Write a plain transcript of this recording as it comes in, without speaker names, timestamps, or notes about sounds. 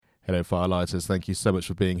Hello, Firelighters. Thank you so much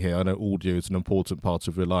for being here. I know audio is an important part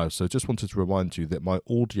of your life, so just wanted to remind you that my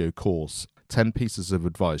audio course, 10 Pieces of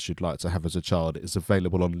Advice You'd Like to Have as a Child, is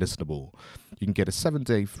available on Listenable. You can get a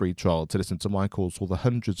 7-day free trial to listen to my course or the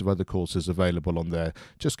hundreds of other courses available on there.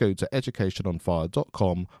 Just go to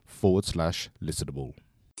educationonfire.com/listenable.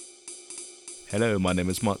 Hello, my name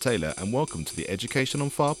is Mark Taylor, and welcome to the Education on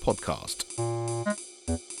Fire podcast.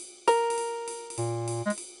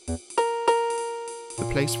 The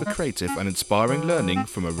place for creative and inspiring learning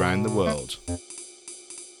from around the world.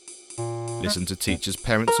 Listen to teachers,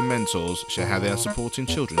 parents and mentors share how they are supporting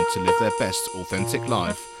children to live their best authentic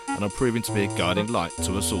life and are proving to be a guiding light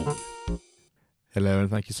to us all. Hello, and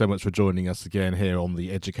thank you so much for joining us again here on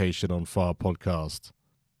the Education on Fire podcast.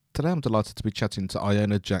 Today I'm delighted to be chatting to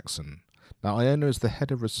Iona Jackson. Now, Iona is the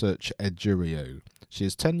head of research at Edurio. She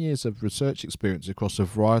has 10 years of research experience across a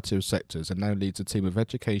variety of sectors and now leads a team of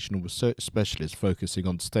educational research specialists focusing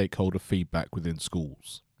on stakeholder feedback within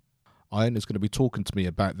schools. Iona is going to be talking to me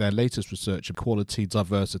about their latest research on equality,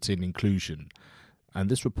 diversity and inclusion. And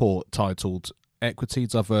this report, titled Equity,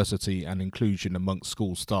 Diversity and Inclusion Amongst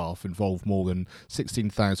School Staff, involved more than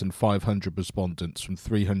 16,500 respondents from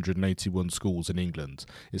 381 schools in England.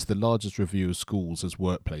 It's the largest review of schools as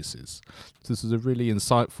workplaces. So this is a really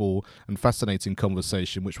insightful and fascinating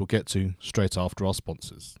conversation which we'll get to straight after our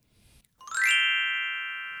sponsors.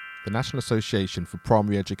 The National Association for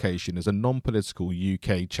Primary Education is a non-political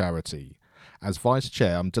UK charity. As Vice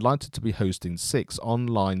Chair, I'm delighted to be hosting 6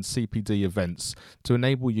 online CPD events to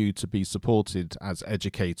enable you to be supported as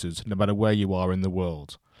educators no matter where you are in the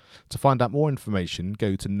world. To find out more information,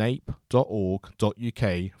 go to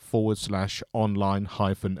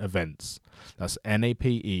nape.org.uk/online-events. That's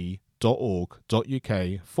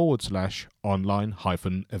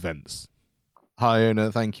nape.org.uk/online-events. Hi,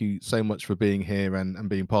 Iona. Thank you so much for being here and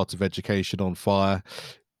being part of Education on Fire.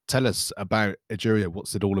 Tell us about Edurio.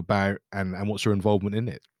 What's it all about and what's your involvement in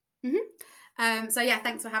it?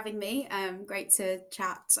 Thanks for having me. Great to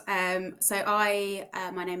chat. My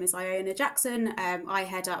name is Iona Jackson. I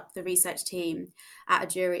head up the research team at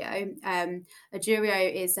Edurio.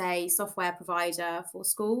 Edurio is a software provider for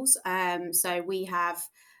schools. So we have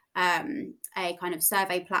a kind of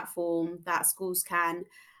survey platform that schools can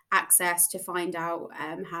access to find out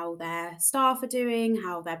how their staff are doing,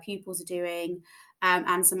 how their pupils are doing,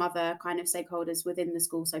 and some other kind of stakeholders within the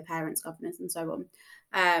school, so parents, governors, and so on.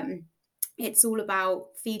 It's all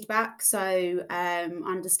about feedback, so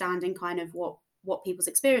understanding kind of what people's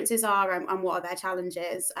experiences are and what are their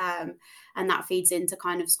challenges, and that feeds into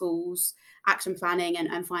kind of schools' action planning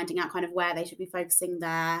and finding out kind of where they should be focusing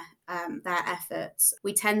their efforts.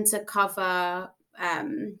 We tend to cover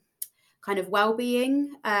kind of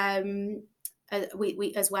well-being,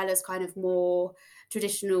 we as well as kind of more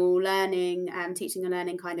traditional learning, teaching and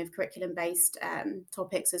learning kind of curriculum-based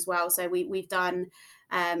topics as well. So we've done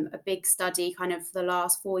a big study kind of the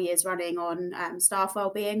last 4 years running on staff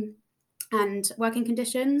well-being and working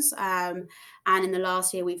conditions. And in the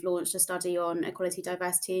last year, we've launched a study on equality,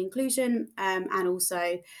 diversity, inclusion, and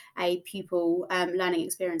also a pupil learning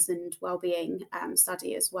experience and wellbeing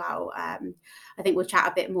study as well. I think we'll chat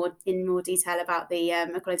a bit more in more detail about the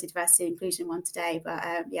equality, diversity, inclusion one today. But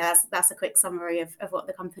that's a quick summary of what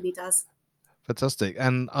the company does. Fantastic.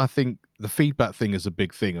 And I think the feedback thing is a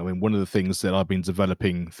big thing. I mean, one of the things that I've been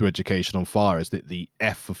developing through Education on Fire is that the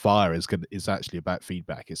F for Fire is actually about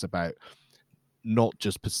feedback. It's about not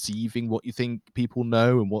just perceiving what you think people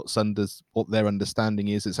know and what their understanding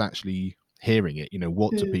is. It's actually hearing it.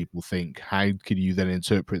 What do people think? How can you then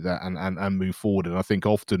interpret that and move forward? And I think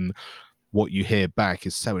often what you hear back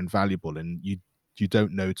is so invaluable, and you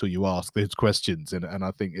don't know till you ask those questions. And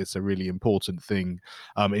I think it's a really important thing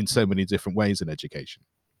in so many different ways in education.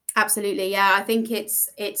 Absolutely. Yeah. I think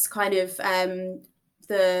it's kind of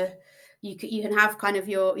you can have kind of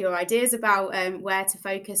your ideas about where to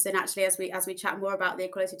focus, and actually as we chat more about the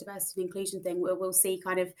equality, diversity and inclusion thing, we'll see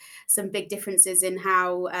kind of some big differences in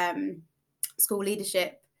how school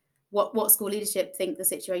leadership think the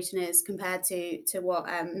situation is compared to what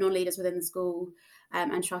non-leaders within the school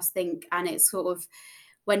and trust think. And it's sort of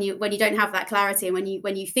when you don't have that clarity, and when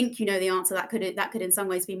you think you know the answer, that could in some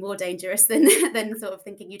ways be more dangerous than sort of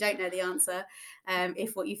thinking you don't know the answer,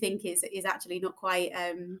 if what you think is actually not quite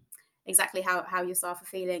exactly how your staff are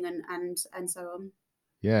feeling and so on.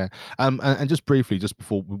 Yeah. And just briefly, just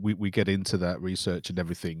before we get into that research and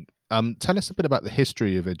everything, tell us a bit about the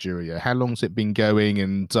history of Edurio. How long's it been going,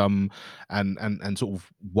 and sort of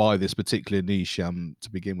why this particular niche to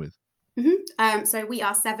begin with? So we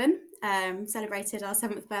are 7. celebrated our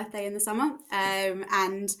 7th birthday in the summer.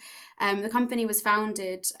 And the company was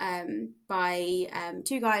founded by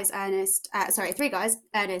three guys, Ernest,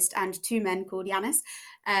 and two men called Yanis.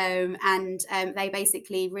 And they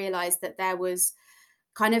basically realized that there was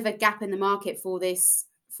kind of a gap in the market for this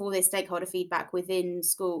stakeholder feedback within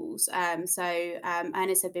schools. So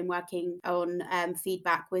Ernest had been working on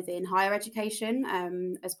feedback within higher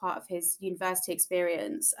education as part of his university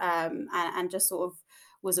experience, and just sort of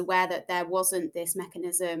was aware that there wasn't this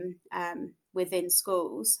mechanism within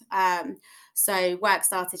schools. So work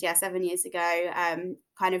started 7 years ago,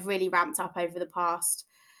 kind of really ramped up over the past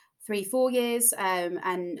 3-4 years,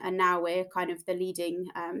 and now we're kind of the leading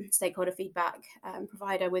stakeholder feedback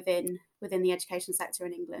provider within the education sector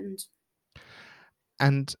in England.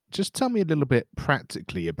 And just tell me a little bit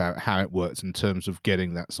practically about how it works in terms of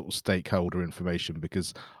getting that sort of stakeholder information,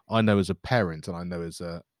 because I know as a parent and I know as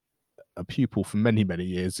a pupil from many, many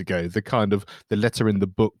years ago, the letter in the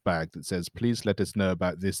book bag that says, please let us know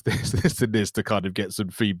about this, this, and this to kind of get some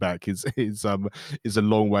feedback is a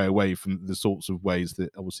long way away from the sorts of ways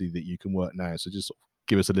that obviously that you can work now. So just sort of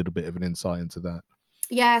give us a little bit of an insight into that.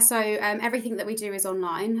 Yeah, so everything that we do is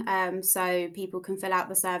online. So people can fill out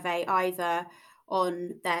the survey either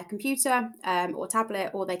on their computer or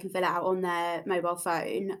tablet, or they can fill it out on their mobile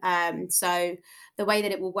phone. So the way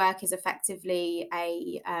that it will work is effectively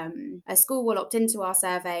a school will opt into our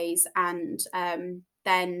surveys, and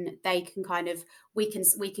then they can we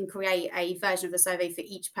can create a version of the survey for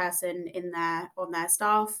each person on their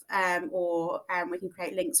staff, or we can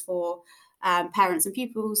create links for parents and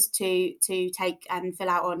pupils to take and fill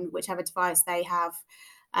out on whichever device they have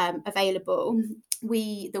available.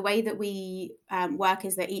 The way that we work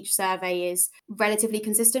is that each survey is relatively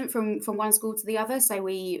consistent from one school to the other. So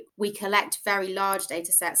we collect very large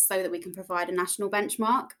data sets so that we can provide a national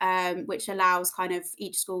benchmark, which allows kind of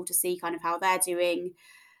each school to see kind of how they're doing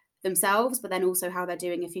themselves, but then also how they're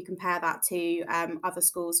doing if you compare that to other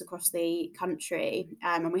schools across the country.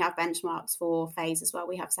 And we have benchmarks for phase as well.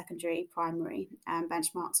 We have secondary, primary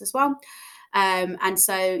benchmarks as well. And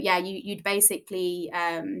so, you'd basically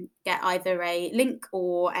get either a link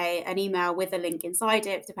or an email with a link inside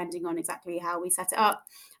it, depending on exactly how we set it up.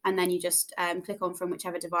 And then you just click on from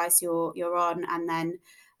whichever device you're on, and then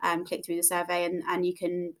click through the survey, and you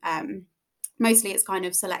can mostly it's kind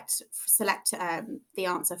of select the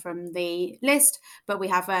answer from the list, but we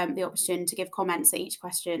have the option to give comments at each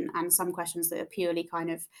question, and some questions that are purely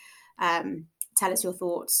kind of tell us your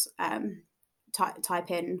thoughts,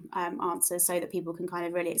 type in answers so that people can kind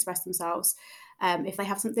of really express themselves if they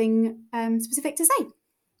have something specific to say.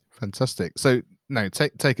 Fantastic. So now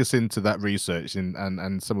take us into that research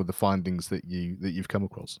and some of the findings that you've come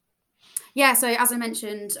across. Yeah, so as I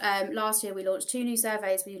mentioned, last year we launched 2 new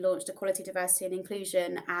surveys. We launched Equality, Diversity and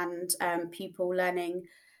Inclusion, and Pupil Learning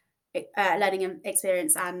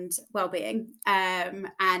Experience and Wellbeing.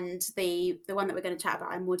 And the one that we're going to chat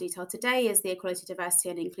about in more detail today is the Equality, Diversity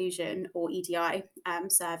and Inclusion, or EDI,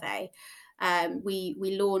 survey.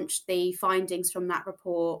 We launched the findings from that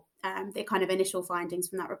report, the kind of initial findings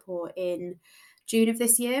from that report in June of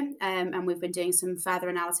this year, and we've been doing some further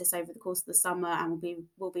analysis over the course of the summer, and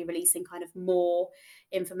we'll be releasing kind of more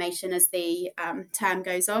information as the term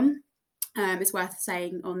goes on. It's worth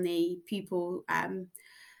saying on the pupil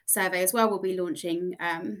survey as well, we'll be launching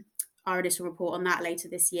our initial report on that later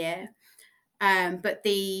this year. But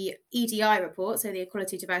the EDI report, so the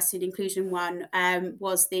Equality, Diversity and Inclusion one,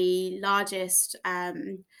 was the largest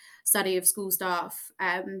study of school staff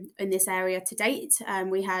in this area to date.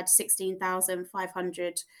 We had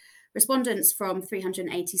 16,500 respondents from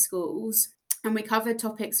 380 schools, and we covered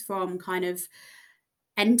topics from kind of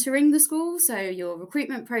entering the school, so your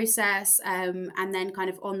recruitment process, and then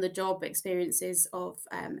kind of on the job experiences of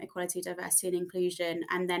equality, diversity and inclusion.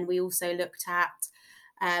 And then we also looked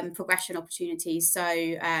at progression opportunities, so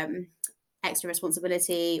extra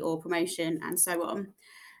responsibility or promotion and so on.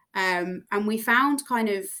 And we found kind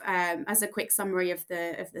of, as a quick summary of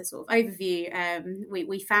the sort of overview,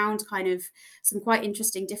 we found kind of some quite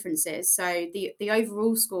interesting differences. So the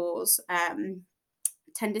overall scores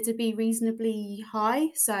tended to be reasonably high.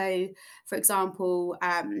 So, for example,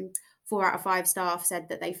 4 out of 5 staff said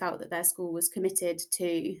that they felt that their school was committed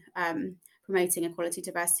to promoting equality,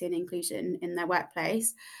 diversity and inclusion in their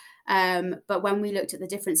workplace. But when we looked at the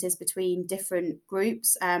differences between different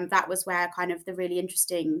groups, that was where kind of the really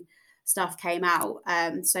interesting stuff came out.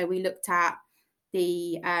 So we looked at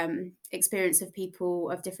the experience of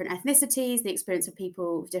people of different ethnicities, the experience of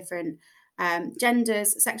people of different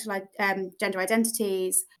genders, gender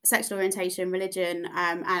identities, sexual orientation, religion,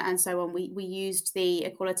 and so on. We used the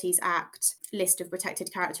Equalities Act list of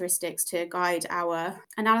protected characteristics to guide our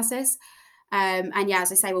analysis. And yeah,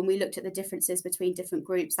 as I say, when we looked at the differences between different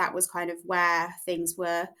groups, that was kind of where things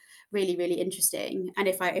were really, really interesting. And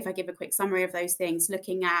if I give a quick summary of those things,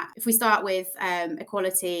 looking at, if we start with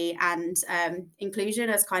equality and inclusion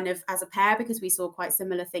as kind of as a pair, because we saw quite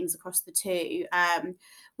similar things across the two,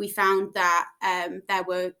 we found that there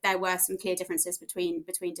were some clear differences between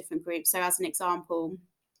different groups. So as an example,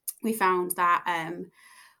 we found that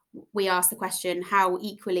we asked the question, how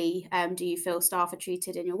equally do you feel staff are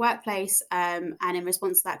treated in your workplace? And in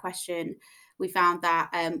response to that question, we found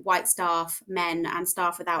that white staff, men, and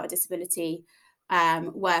staff without a disability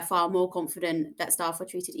were far more confident that staff were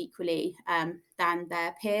treated equally than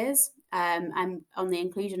their peers. And on the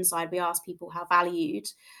inclusion side, we asked people how valued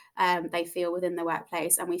they feel within the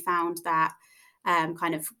workplace. And we found that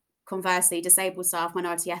kind of conversely, disabled staff,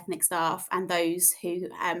 minority ethnic staff, and those who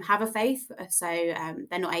have a faith, so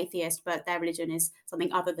they're not atheist, but their religion is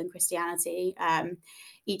something other than Christianity,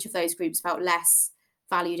 each of those groups felt less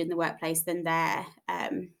valued in the workplace than their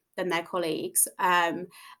colleagues. And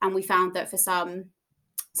we found that for some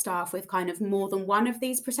staff with kind of more than one of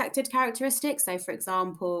these protected characteristics, so for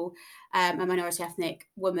example, a minority ethnic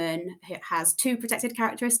woman has two protected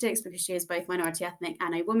characteristics because she is both minority ethnic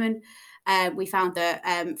and a woman. We found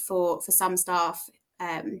that for some staff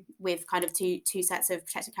with kind of two sets of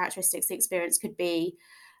protected characteristics, the experience could be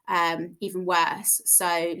even worse.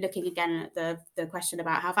 So looking again at the question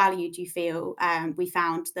about how valued you feel, we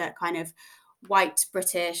found that kind of white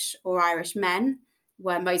British or Irish men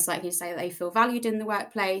were most likely to say that they feel valued in the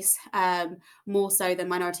workplace, more so than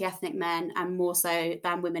minority ethnic men, and more so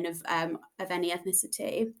than women of any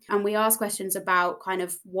ethnicity. And we asked questions about kind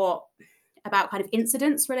of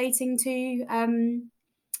incidents relating to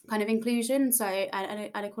kind of inclusion, so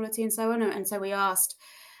and equality and so on. And so we asked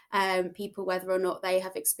people whether or not they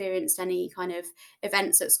have experienced any kind of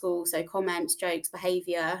events at school, so comments, jokes,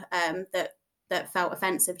 behaviour that felt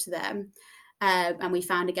offensive to them. And we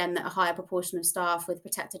found again that a higher proportion of staff with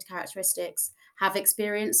protected characteristics have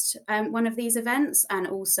experienced one of these events, and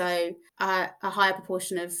also a higher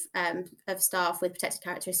proportion of staff with protected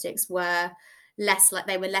characteristics were less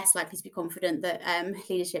likely to be confident that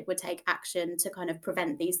leadership would take action to kind of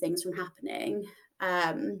prevent these things from happening.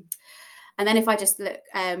 And then if I just look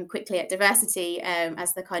quickly at diversity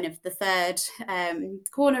as the kind of the third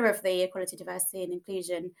corner of the equality, diversity and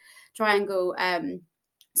inclusion triangle,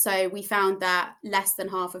 so we found that less than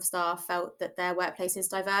half of staff felt that their workplace is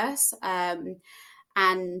diverse.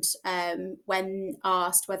 And when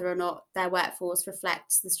asked whether or not their workforce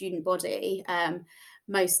reflects the student body,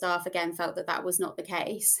 most staff again felt that that was not the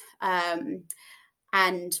case.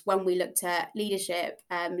 And when we looked at leadership,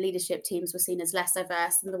 leadership teams were seen as less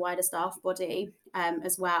diverse than the wider staff body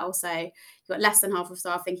as well. So you've got less than half of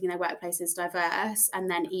staff thinking their workplace is diverse, and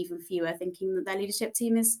then even fewer thinking that their leadership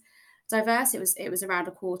team is diverse. It was around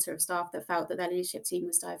a quarter of staff that felt that their leadership team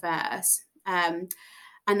was diverse. And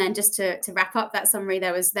then just to wrap up that summary,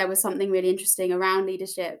 there was something really interesting around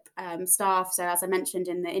leadership staff. So as I mentioned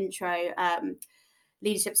in the intro,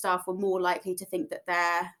 leadership staff were more likely to think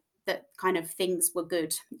that kind of things were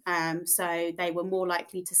good. So they were more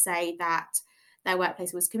likely to say that their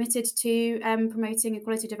workplace was committed to promoting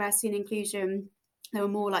equality, diversity and inclusion. They were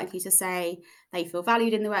more likely to say they feel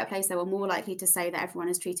valued in the workplace. They were more likely to say that everyone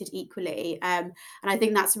is treated equally. And I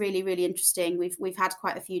think that's really, really interesting. We've had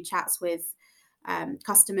quite a few chats with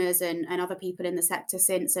customers and other people in the sector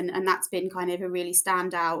since, and that's been kind of a really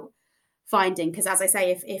standout finding. Because as I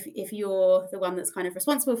say, if you're the one that's kind of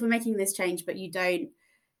responsible for making this change, but you don't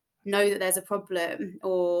know that there's a problem,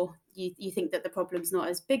 or you think that the problem's not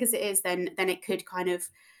as big as it is, then it could kind of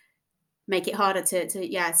make it harder to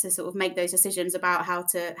sort of make those decisions about how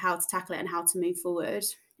to tackle it and how to move forward.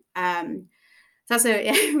 So that's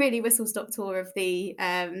a really whistle stop tour of the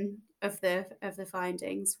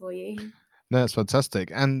findings for you. No, that's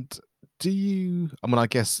fantastic. And I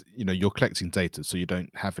guess, you're collecting data, so you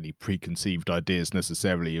don't have any preconceived ideas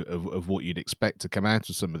necessarily of what you'd expect to come out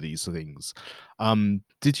of some of these things.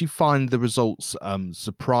 Did you find the results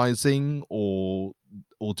surprising, or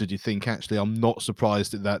did you think, actually, I'm not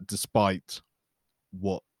surprised at that despite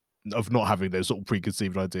of not having those sort of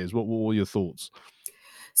preconceived ideas? What were your thoughts?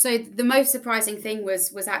 So the most surprising thing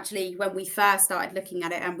was actually when we first started looking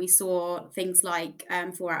at it, and we saw things like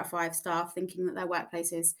 4 out of 5 staff thinking that their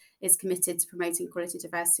workplace is committed to promoting equality,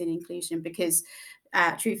 diversity and inclusion, because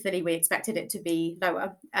truthfully we expected it to be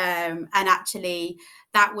lower. And actually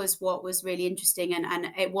that was what was really interesting. And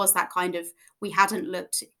it was that kind of, we hadn't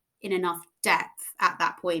looked in enough depth at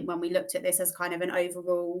that point when we looked at this as kind of an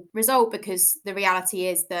overall result, because the reality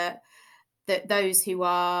is that those who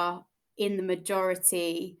are in the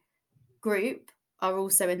majority group are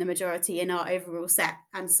also in the majority in our overall set,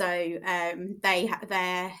 and so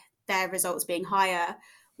their results being higher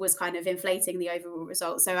was kind of inflating the overall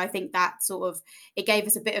result. So I think that sort of, it gave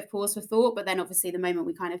us a bit of pause for thought, but then obviously the moment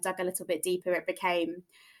we kind of dug a little bit deeper, it became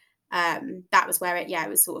that was where it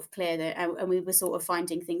was sort of clear that and we were sort of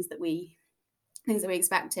finding things that we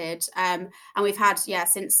expected, and we've had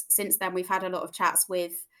since then we've had a lot of chats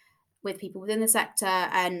with people within the sector,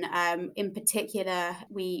 and in particular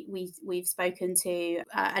we've spoken to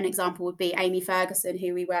an example would be Amy Ferguson,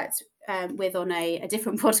 who we worked with on a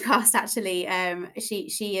different podcast actually.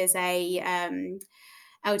 She is a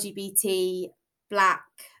LGBT Black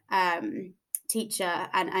teacher,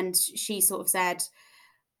 and she sort of said,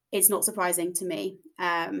 it's not surprising to me.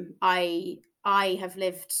 I have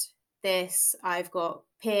lived this. I've got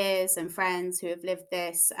peers and friends who have lived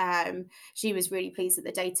this. She was really pleased that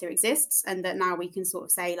the data exists and that now we can sort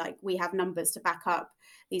of say, like, we have numbers to back up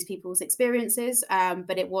these people's experiences.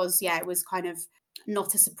 But it was kind of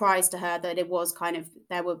not a surprise to her that it was kind of,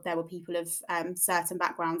 there were people of certain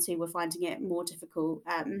backgrounds who were finding it more difficult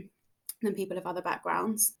than people of other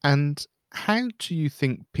backgrounds. And how do you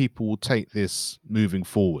think people will take this moving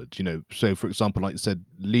forward? So for example, like you said,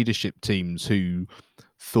 leadership teams who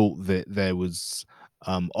thought that there was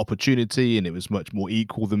opportunity and it was much more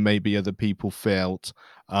equal than maybe other people felt.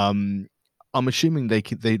 I'm assuming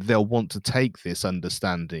they'll want to take this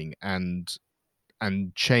understanding and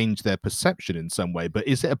change their perception in some way. But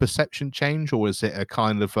is it a perception change, or is it a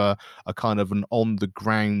kind of an on the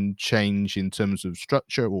ground change in terms of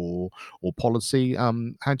structure or policy? How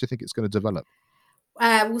do you think it's going to develop?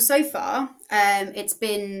 Well, so far, it's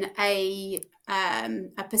been a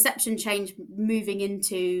perception change moving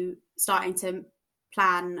into starting to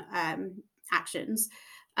plan actions.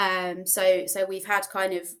 So we've had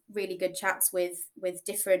kind of really good chats with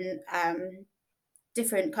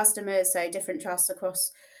different customers, so different trusts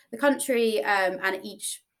across the country, and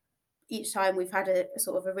each time we've had a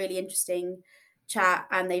sort of a really interesting chat,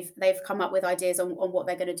 and they've come up with ideas on what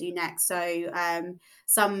they're going to do next. So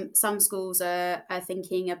some schools are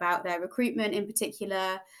thinking about their recruitment in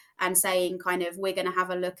particular and saying kind of, we're going to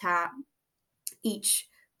have a look at each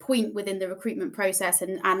point within the recruitment process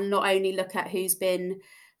and not only look at who's been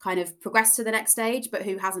kind of progressed to the next stage, but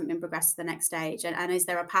who hasn't been progressed to the next stage, and is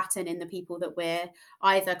there a pattern in the people that we're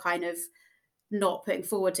either kind of not putting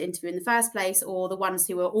forward to interview in the first place, or the ones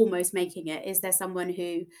who are almost making it? Is there someone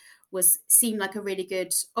who seemed like a really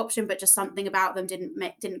good option, but just something about them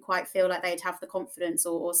didn't quite feel like they'd have the confidence,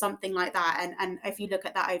 or something like that? And if you look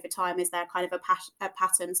at that over time, is there kind of a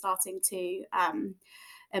pattern starting to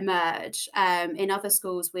emerge? In other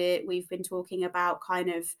schools, we've been talking about kind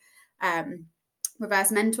of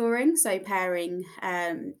reverse mentoring, so pairing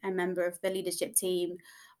a member of the leadership team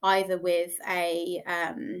either with a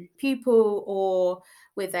pupil or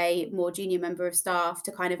with a more junior member of staff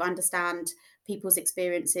to kind of understand people's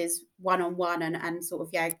experiences one-on-one, and sort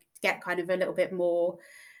of get kind of a little bit more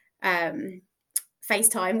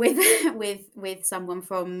FaceTime with someone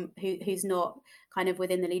from who's not kind of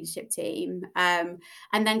within the leadership team, and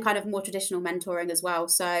then kind of more traditional mentoring as well.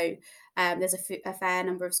 So there's a fair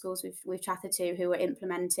number of schools we've chatted to who are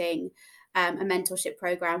implementing a mentorship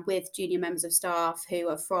program with junior members of staff who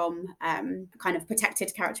are from kind of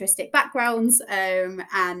protected characteristic backgrounds,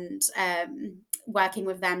 and working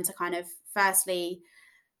with them to kind of firstly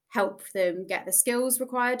help them get the skills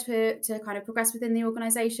required to kind of progress within the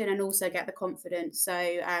organisation, and also get the confidence.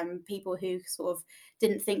 So people who sort of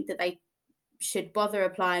didn't think that they should bother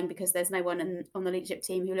applying because there's no one on the leadership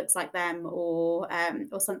team who looks like them, or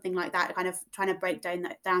something like that, kind of trying to break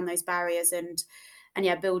down those barriers, and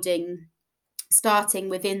building, starting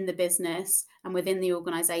within the business and within the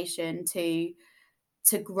organisation to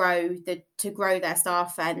grow their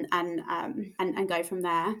staff and go from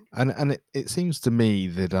there. And it seems to me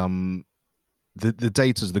that the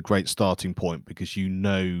data is the great starting point, because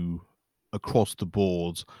across the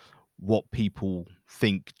board what people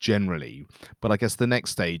think generally. But I guess the next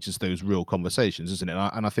stage is those real conversations, isn't it?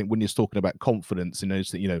 And I think when you're talking about confidence,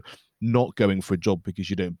 that not going for a job because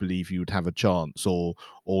you don't believe you would have a chance, or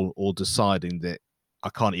deciding that I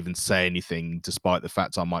can't even say anything despite the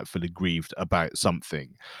fact I might feel aggrieved about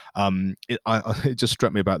something. It just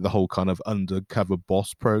struck me about the whole kind of undercover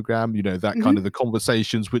boss program, that kind of the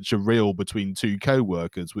conversations which are real between two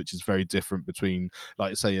co-workers, which is very different between,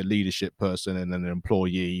 like, say, a leadership person and an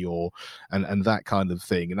employee, and that kind of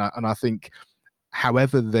thing. And I think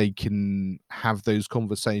however they can have those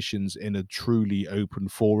conversations in a truly open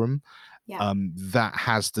forum, Yeah. that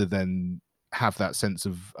has to then have that sense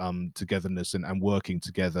of togetherness and working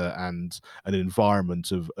together, and an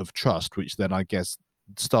environment of trust, which then I guess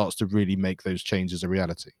starts to really make those changes a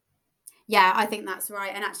reality. Yeah, I think that's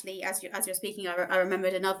right. And actually, as you're speaking, I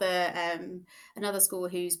remembered another school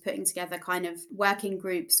who's putting together kind of working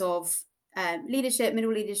groups of leadership,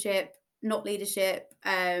 middle leadership, not leadership,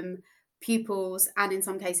 pupils, and in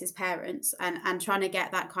some cases parents, and trying to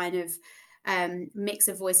get that kind of mix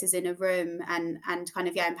of voices in a room, and kind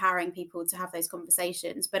of, yeah, empowering people to have those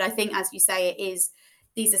conversations. But I think, as you say,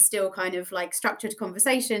 these are still kind of like structured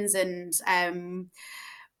conversations, and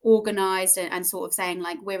organized, and sort of saying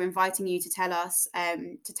like, we're inviting you to tell us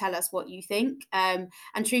what you think, and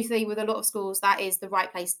truthfully, with a lot of schools, that is the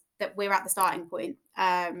right place, that we're at the starting point,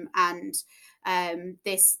 and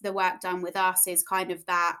the work done with us is kind of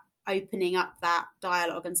that, opening up that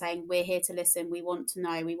dialogue and saying, we're here to listen, we want to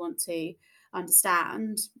know, we want to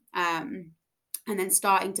understand, and then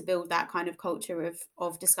starting to build that kind of culture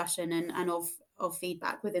of discussion, and of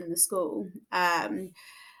feedback within the school.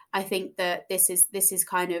 I think that this is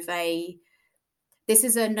kind of this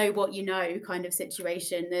is a know what you know kind of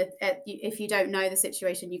situation. If you don't know the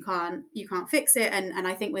situation, you can't fix it. And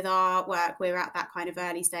I think with our work, we're at that kind of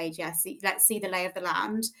early stage. Yes, let's see the lay of the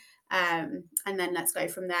land, and then let's go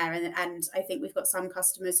from there. And I think we've got some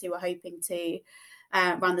customers who are hoping to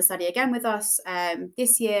run the study again with us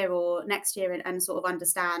this year or next year, and sort of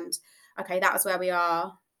understand, okay, that was where we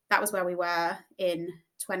are. That was where we were in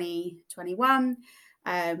 2021.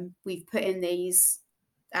 We've put in these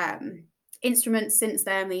instruments since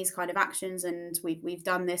then, these kind of actions, and we've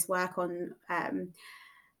done this work on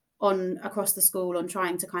across the school on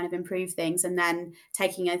trying to kind of improve things, and then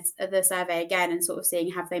taking the survey again and sort of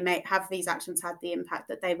seeing, have these actions had the impact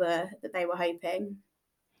that they were hoping.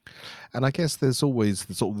 And I guess there's always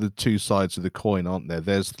the sort of the two sides of the coin, aren't there?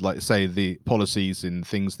 There's, like, say, the policies and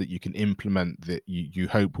things that you can implement that you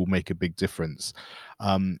hope will make a big difference.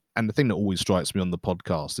 And the thing that always strikes me on the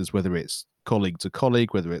podcast is, whether it's colleague to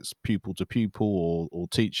colleague, whether it's pupil to pupil, or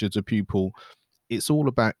teacher to pupil, it's all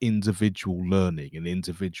about individual learning and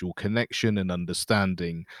individual connection and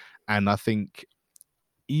understanding. And I think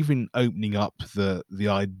even opening up the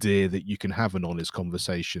idea that you can have an honest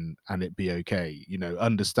conversation and it be okay,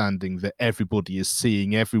 understanding that everybody is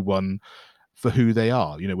seeing everyone for who they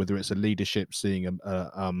are, whether it's a leadership seeing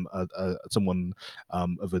someone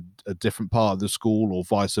of a different part of the school, or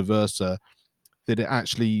vice versa, that it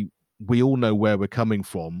actually, we all know where we're coming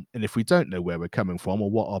from. And if we don't know where we're coming from, or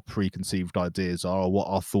what our preconceived ideas are, or what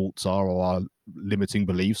our thoughts are, or our limiting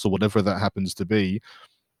beliefs, or whatever that happens to be,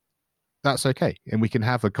 that's okay. And we can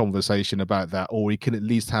have a conversation about that, or we can at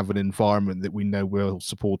least have an environment that we know we're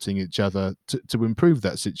supporting each other to improve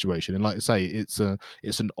that situation. And like I say, it's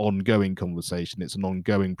an ongoing conversation. It's an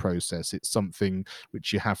ongoing process. It's something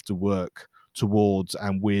which you have to work towards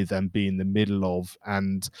and with and be in the middle of.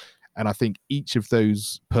 And I think each of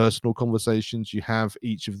those personal conversations you have,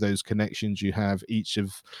 each of those connections you have, each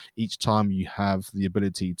time you have the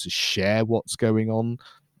ability to share what's going on,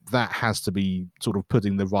 that has to be sort of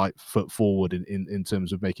putting the right foot forward in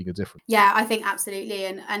terms of making a difference. Yeah, I think absolutely.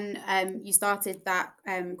 And you started that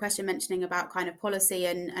question mentioning about kind of policy,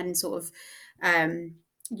 and sort of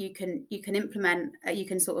you can implement, you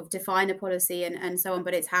can sort of define a policy, and so on,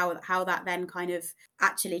 but it's how that then kind of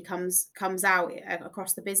actually comes out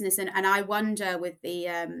across the business. And I wonder, with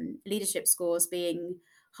the leadership scores being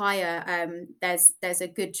higher, there's a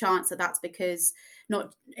good chance that that's because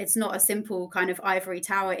it's not a simple kind of ivory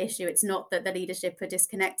tower issue. It's not that the leadership are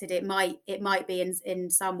disconnected. It might be in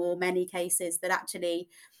some or many cases that actually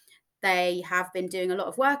they have been doing a lot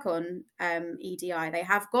of work on EDI. They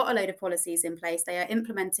have got a load of policies in place. They are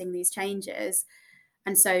implementing these changes.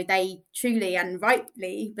 And so they truly and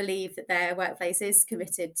rightly believe that their workplace is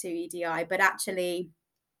committed to EDI, but actually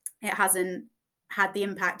it hasn't had the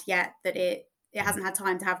impact yet, that it hasn't had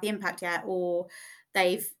time to have the impact yet, or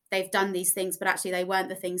they've done these things, but actually they weren't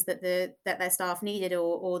the things that their staff needed,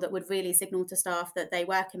 or that would really signal to staff that they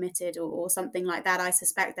were committed, or something like that. I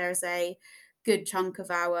suspect there's a good chunk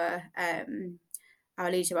of our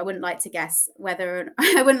leadership. I wouldn't like to guess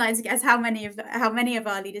how many of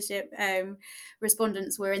our leadership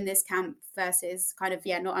respondents were in this camp versus kind of,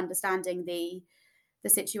 not understanding the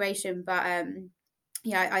situation. But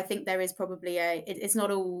I think there is probably it's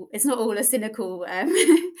not all a cynical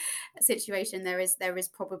situation. There is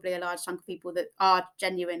probably a large chunk of people that are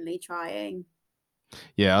genuinely trying.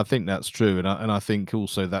 Yeah, I think that's true. And I think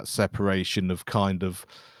also that separation of kind of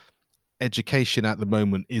education at the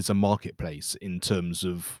moment is a marketplace, in terms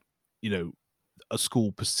of, a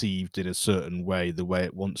school perceived in a certain way, the way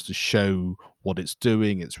it wants to show what it's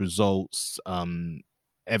doing, its results,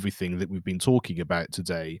 everything that we've been talking about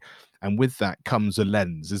today. And with that comes a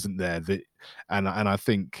lens, isn't there? That and I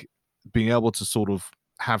think being able to sort of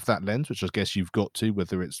have that lens, which I guess you've got to,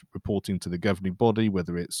 whether it's reporting to the governing body,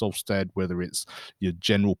 whether it's Ofsted, whether it's your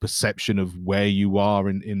general perception of where you are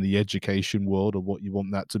in the education world or what you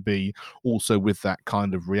want that to be, also with that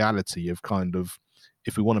kind of reality of kind of,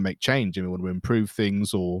 if we want to make change and we want to improve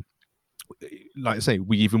things, or like I say,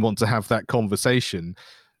 we even want to have that conversation,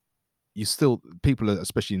 you still, people,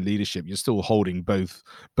 especially in leadership, you're still holding both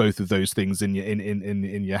of those things in your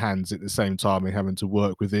in your hands at the same time and having to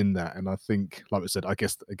work within that. And I think, like I said, I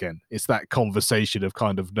guess again, it's that conversation of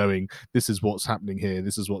kind of knowing this is what's happening here,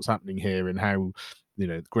 this is what's happening here, and how, you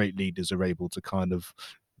know, great leaders are able to kind of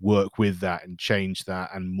work with that and change that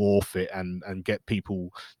and morph it and get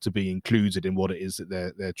people to be included in what it is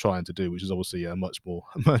that they're trying to do, which is obviously a much more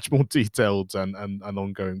much more detailed and an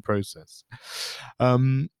ongoing process.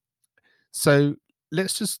 So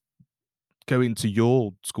let's just go into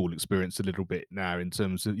your school experience a little bit now, in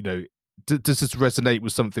terms of, you know, does this resonate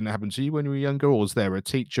with something that happened to you when you were younger, or is there a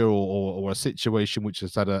teacher or a situation which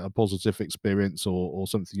has had a positive experience, or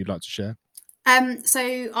something you'd like to share? So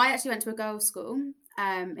I actually went to a girls' school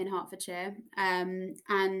in Hertfordshire,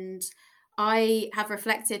 and I have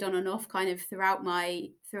reflected on and off kind of throughout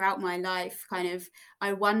my life. Kind of,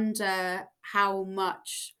 I wonder how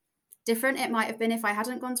much different it might have been if I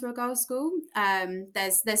hadn't gone to a girls' school.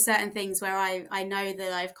 There's certain things where I know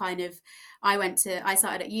that I've kind of, I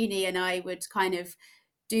started at uni, and I would kind of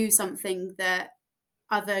do something that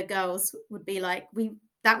other girls would be like, we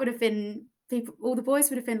that would have been, people, all the boys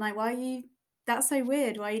would have been like, why are you, that's so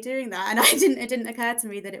weird, why are you doing that? And it didn't occur to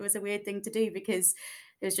me that it was a weird thing to do, because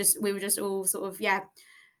it was just, we were just all sort of, yeah,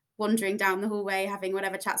 wandering down the hallway, having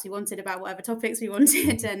whatever chats we wanted about whatever topics we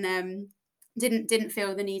wanted, and didn't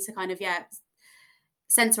feel the need to kind of, yeah,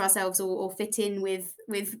 center ourselves, or fit in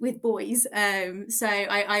with boys. So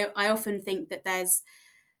I often think that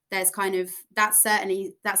there's kind of, that's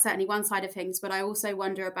certainly one side of things, but I also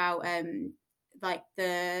wonder about like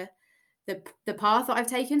the path that I've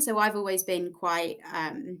taken. So I've always been quite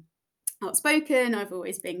outspoken. I've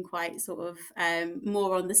always been quite sort of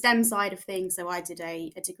more on the STEM side of things. So I did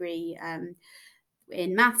a degree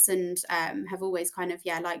in maths, and have always kind of,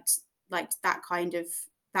 yeah, liked that kind of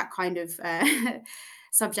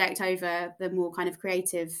subject over the more kind of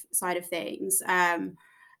creative side of things.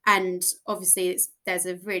 And obviously, there's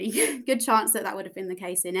a really good chance that would have been the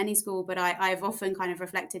case in any school. But I've often kind of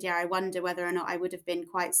reflected, yeah, I wonder whether or not I would have been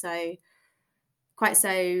quite so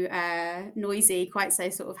noisy, quite so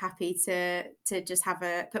sort of happy to just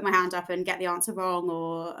put my hand up and get the answer wrong,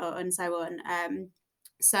 or and so on.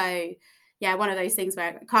 So yeah, one of those things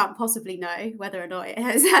where I can't possibly know whether or not it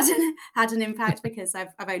has had an impact, because I've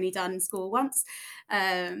only done school once.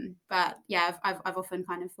 But yeah, I've often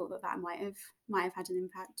kind of thought that might have had an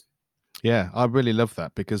impact. Yeah, I really love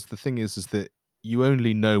that, because the thing is that you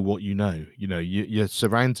only know what you know. You know, you're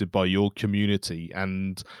surrounded by your community,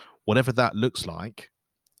 and whatever that looks like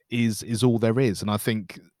is all there is. And I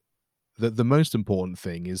think that the most important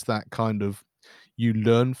thing is that kind of, you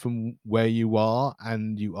learn from where you are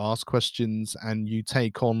and you ask questions and you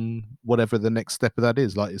take on whatever the next step of that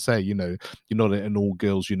is. Like you say, you know, you're not at an all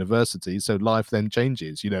girls university, so life then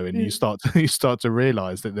changes, you know, and you Mm, start to you start to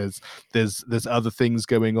realize that there's other things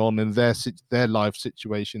going on, and their life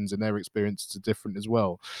situations and their experiences are different as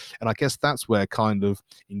well. And I guess that's where kind of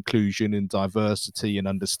inclusion and diversity and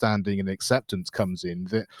understanding and acceptance comes in,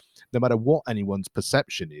 that no matter what anyone's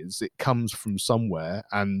perception is, it comes from somewhere.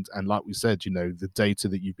 And like we said, you know, the data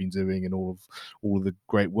that you've been doing and all of the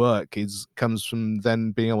great work is comes from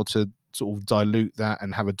then being able to sort of dilute that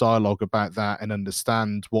and have a dialogue about that and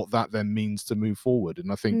understand what that then means to move forward.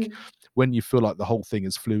 And I think mm, when you feel like the whole thing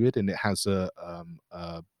is fluid and it has a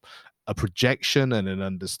projection and an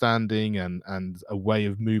understanding and a way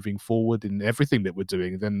of moving forward in everything that we're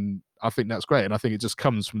doing, then I think that's great. And I think it just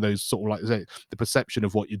comes from those sort of, like I say, the perception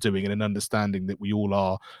of what you're doing and an understanding that we all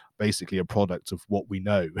are basically a product of what we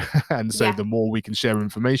know. And so yeah. the more we can share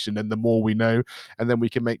information, and the more we know, and then we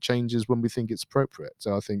can make changes when we think it's appropriate.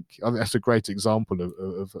 So I think that's a great example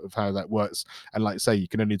of how that works. And like I say, you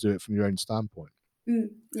can only do it from your own standpoint.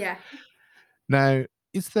 Yeah. Now,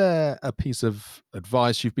 is there a piece of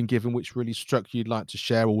advice you've been given which really struck you, you'd like to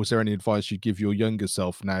share, or was there any advice you'd give your younger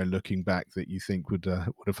self now, looking back, that you think would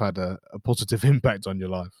have had a positive impact on your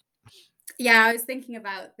life? Yeah, I was thinking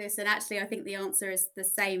about this, and actually, I think the answer is the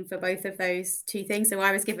same for both of those two things. So,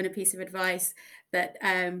 I was given a piece of advice that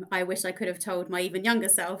I wish I could have told my even younger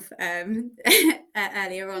self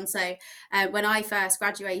earlier on. So, when I first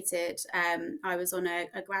graduated, I was on a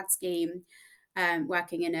grad scheme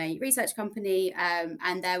working in a research company,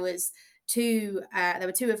 and there were two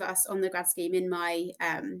of us on the grad scheme in my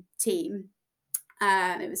team.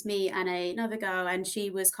 It was me and another girl, and she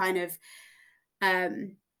was kind of.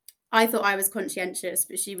 I thought I was conscientious,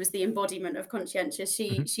 but she was the embodiment of conscientious.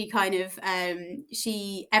 She kind of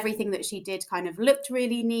she everything that she did kind of looked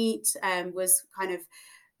really neat. Was kind of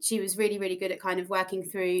she was really really good at kind of working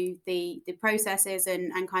through the processes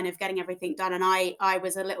and kind of getting everything done. And I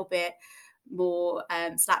was a little bit more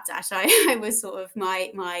slapdash. I was sort of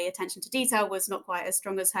my attention to detail was not quite as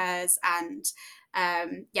strong as hers, and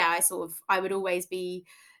I would always be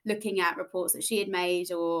looking at reports that she had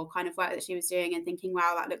made or kind of work that she was doing and thinking,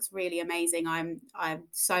 wow, that looks really amazing. I'm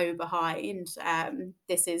so behind.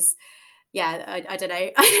 This is, I don't know.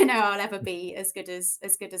 I don't know I'll ever be as good as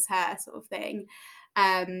her, sort of thing.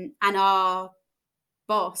 And our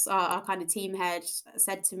boss, our kind of team head,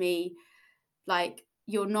 said to me, like,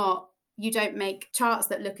 you don't make charts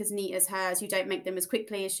that look as neat as hers. You don't make them as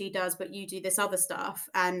quickly as she does, but you do this other stuff.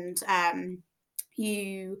 And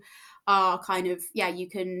you are kind of you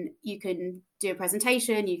can do a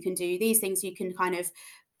presentation, you can do these things, you can kind of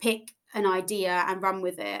pick an idea and run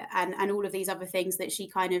with it, and all of these other things that she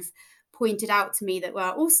kind of pointed out to me that were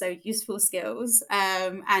also useful skills,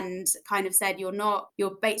 and kind of said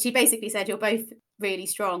she basically said you're both really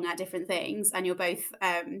strong at different things and you're both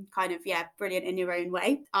kind of brilliant in your own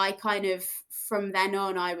way. I kind of from then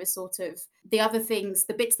on, I was sort of the other things,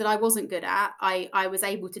 the bits that I wasn't good at, I was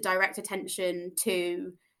able to direct attention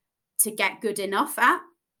to get good enough at.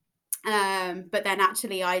 But then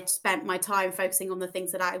actually I spent my time focusing on the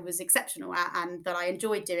things that I was exceptional at and that I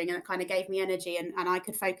enjoyed doing, and it kind of gave me energy, and I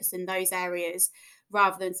could focus in those areas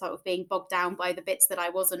rather than sort of being bogged down by the bits that I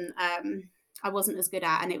wasn't as good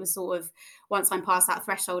at. And it was sort of, once I'm past that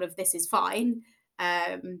threshold of this is fine,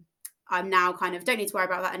 I'm now kind of don't need to worry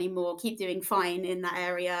about that anymore, keep doing fine in that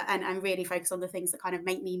area, and really focus on the things that kind of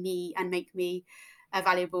make me and make me a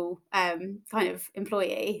valuable kind of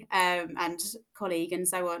employee and colleague and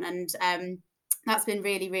so on. And that's been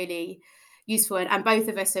really, really useful. And both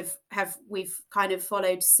of us we've kind of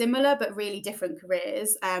followed similar but really different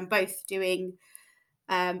careers, both doing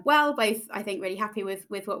well, both I think really happy with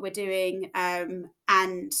what we're doing.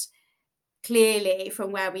 And clearly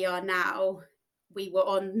from where we are now, we were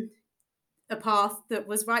on a path that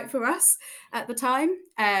was right for us at the time,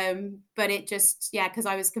 but it just because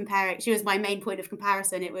I was comparing, she was my main point of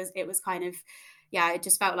comparison. It was kind of it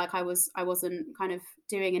just felt like I wasn't kind of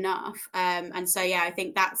doing enough, and so I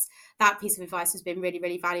think that piece of advice has been really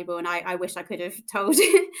really valuable. And I wish I could have told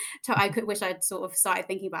wish I'd sort of started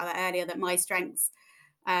thinking about that earlier, that my strengths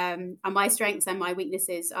and my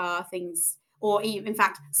weaknesses are things, or even, in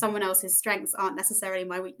fact, someone else's strengths aren't necessarily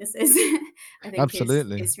my weaknesses. I think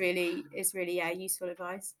Absolutely. is really useful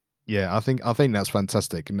advice. Yeah, I think that's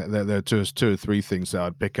fantastic. And there are two or three things that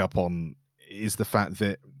I'd pick up on. Is the fact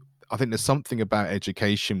that I think there's something about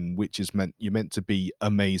education which is you're meant to be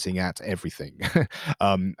amazing at everything.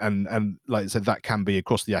 And like I said, that can be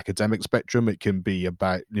across the academic spectrum. It can be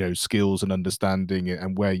about, skills and understanding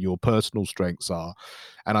and where your personal strengths are.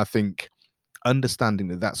 And I think understanding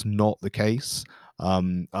that that's not the case. I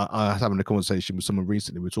was having a conversation with someone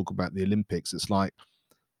recently. We were talking about the Olympics. It's like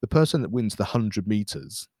the person that wins the 100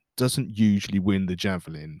 meters doesn't usually win the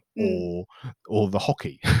javelin or the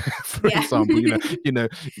hockey, for example.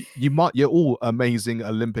 You're all amazing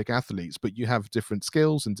Olympic athletes, but you have different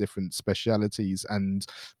skills and different specialities, and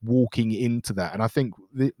walking into that. And I think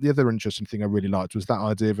the other interesting thing I really liked was that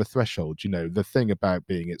idea of a threshold. The thing about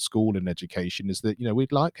being at school and education is that,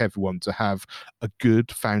 we'd like everyone to have a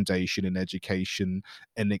good foundation in education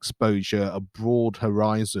and exposure, a broad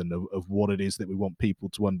horizon of what it is that we want people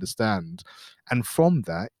to understand. And from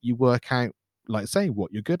that, you work out, like say,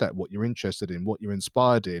 what you're good at, what you're interested in, what you're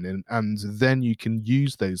inspired in, and then you can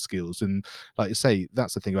use those skills. And like you say,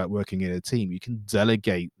 that's the thing about working in a team. You can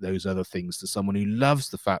delegate those other things to someone who loves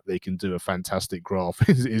the fact they can do a fantastic graph,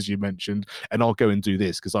 as you mentioned, and I'll go and do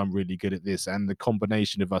this because I'm really good at this. And the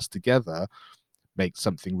combination of us together makes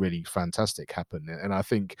something really fantastic happen. And I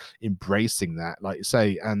think embracing that, like you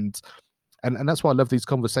say, and that's why I love these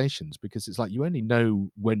conversations, because it's like you only know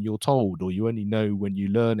when you're told, or you only know when you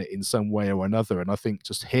learn it in some way or another. And I think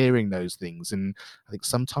just hearing those things, and I think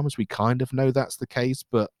sometimes we kind of know that's the case,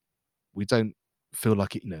 but we don't feel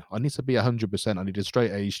like it. I need to be 100%. I need a straight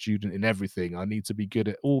A student in everything. I need to be good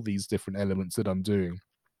at all these different elements that I'm doing.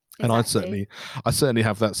 And Exactly. I certainly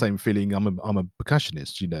have that same feeling. I'm a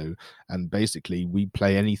percussionist, and basically we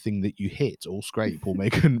play anything that you hit or scrape or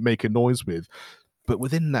make a noise with. But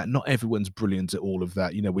within that, not everyone's brilliant at all of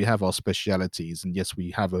that. We have our specialities, and yes,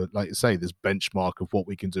 we have like you say, this benchmark of what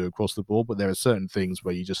we can do across the board. But there are certain things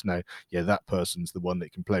where you just know, yeah, that person's the one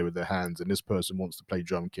that can play with their hands, and this person wants to play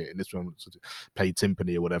drum kit, and this one wants to play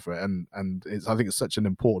timpani or whatever. And I think it's such an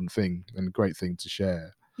important thing and a great thing to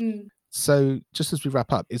share. So just as we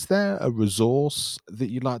wrap up, is there a resource that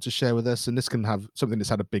you'd like to share with us? And this can have something that's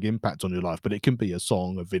had a big impact on your life, but it can be a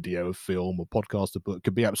song, a video, a film, a podcast, a book. It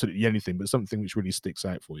could be absolutely anything, but something which really sticks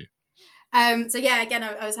out for you. So yeah, again,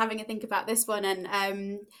 I was having a think about this one, and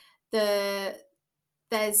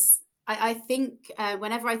I think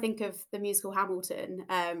whenever I think of the musical Hamilton,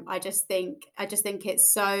 I just think it's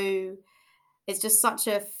just such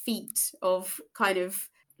a feat of kind of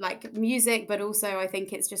like music, but also I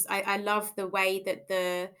think it's just I love the way that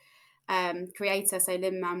the creator, so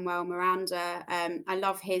Lin-Manuel Miranda, I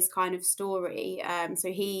love his kind of story. So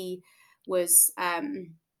he was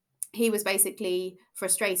basically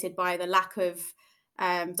frustrated by the lack of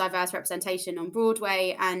diverse representation on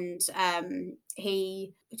Broadway, and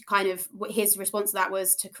his response to that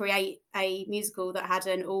was to create a musical that had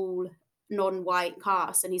an all non-white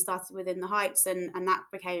cast, and he started with In the Heights, and that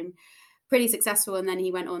became pretty successful, and then he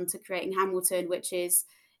went on to creating Hamilton, which is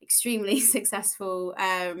extremely successful.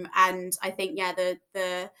 And I think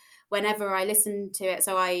the whenever I listen to it,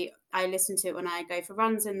 so I listen to it when I go for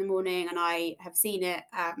runs in the morning, and I have seen it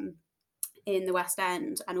in the West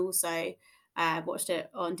End, and also watched it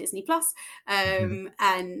on Disney Plus. And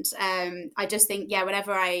I just think,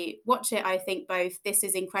 whenever I watch it, I think both this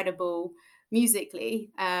is incredible musically,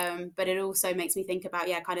 but it also makes me think about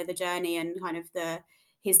kind of the journey and kind of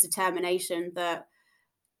his determination that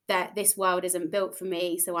this world isn't built for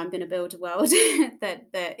me, so I'm going to build a world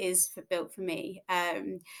that is built for me.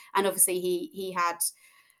 And obviously he had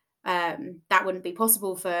that wouldn't be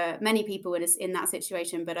possible for many people in that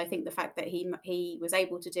situation, but I think the fact that he was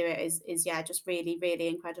able to do it is just really, really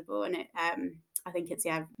incredible, and it I think it's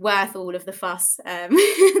worth all of the fuss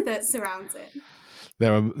that surrounds it.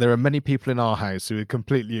 There are many people in our house who would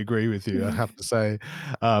completely agree with you, I have to say.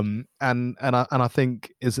 And I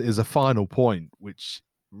think is a final point, which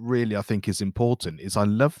really I think is important, is I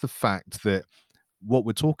love the fact that what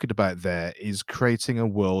we're talking about there is creating a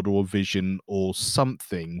world or a vision or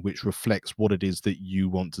something which reflects what it is that you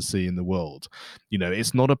want to see in the world.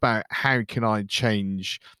 It's not about how can I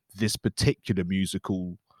change this particular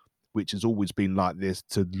musical, which has always been like this,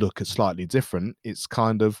 to look slightly different. It's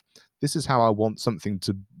kind of, this is how I want something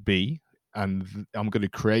to be, and I'm going to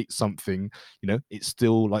create something. It's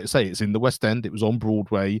still, like I say, it's in the West End, it was on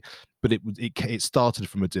Broadway, but it started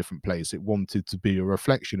from a different place. It wanted to be a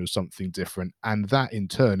reflection of something different, and that in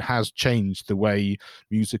turn has changed the way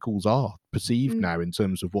musicals are perceived now, in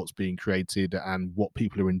terms of what's being created and what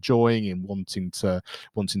people are enjoying and wanting to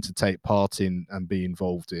take part in and be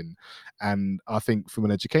involved in. And I think from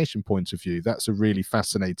an education point of view, that's a really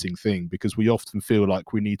fascinating thing, because we often feel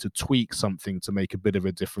like we need to tweak something to make a bit of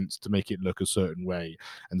a difference, to make it look a certain way,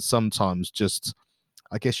 and sometimes just,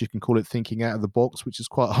 I guess you can call it thinking out of the box, which is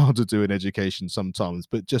quite hard to do in education sometimes.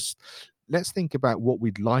 But just let's think about what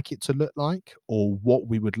we'd like it to look like, or what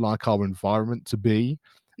we would like our environment to be,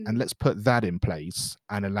 and let's put that in place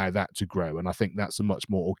and allow that to grow. And I think that's a much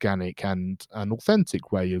more organic and an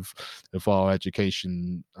authentic way of our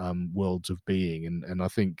education worlds of being. And I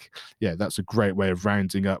think, that's a great way of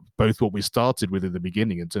rounding up both what we started with in the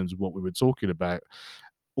beginning in terms of what we were talking about,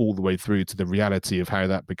 all the way through to the reality of how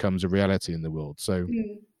that becomes a reality in the world. So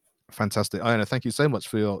fantastic. Iona, thank you so much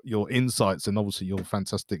for your insights, and obviously your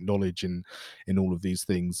fantastic knowledge in all of these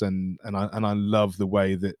things. And I love the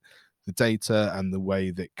way that the data and the way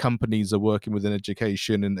that companies are working within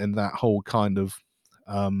education, and that whole kind of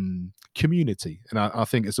community. And I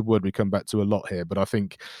think it's a word we come back to a lot here, but I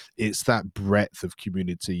think it's that breadth of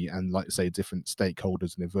community and, like I say, different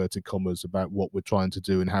stakeholders in inverted commas about what we're trying to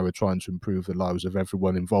do and how we're trying to improve the lives of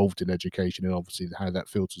everyone involved in education, and obviously how that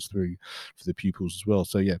filters through for the pupils as well.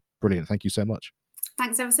 So brilliant. Thank you so much.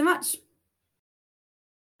 Thanks ever so much.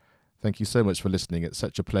 Thank you so much for listening. It's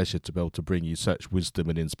such a pleasure to be able to bring you such wisdom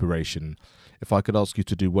and inspiration. If I could ask you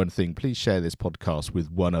to do one thing, please share this podcast with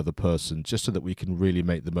one other person, just so that we can really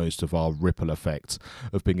make the most of our ripple effect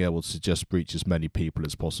of being able to just reach as many people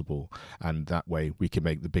as possible. And that way we can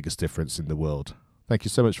make the biggest difference in the world. Thank you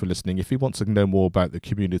so much for listening. If you want to know more about the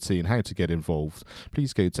community and how to get involved,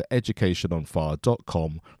 please go to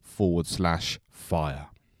educationonfire.com/fire.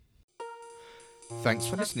 Thanks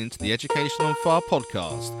for listening to the Education on Fire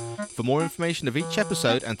podcast. For more information of each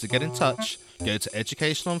episode and to get in touch, go to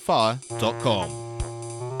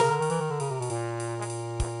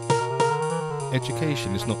educationonfire.com.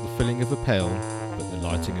 Education is not the filling of a pail, but the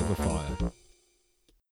lighting of a fire.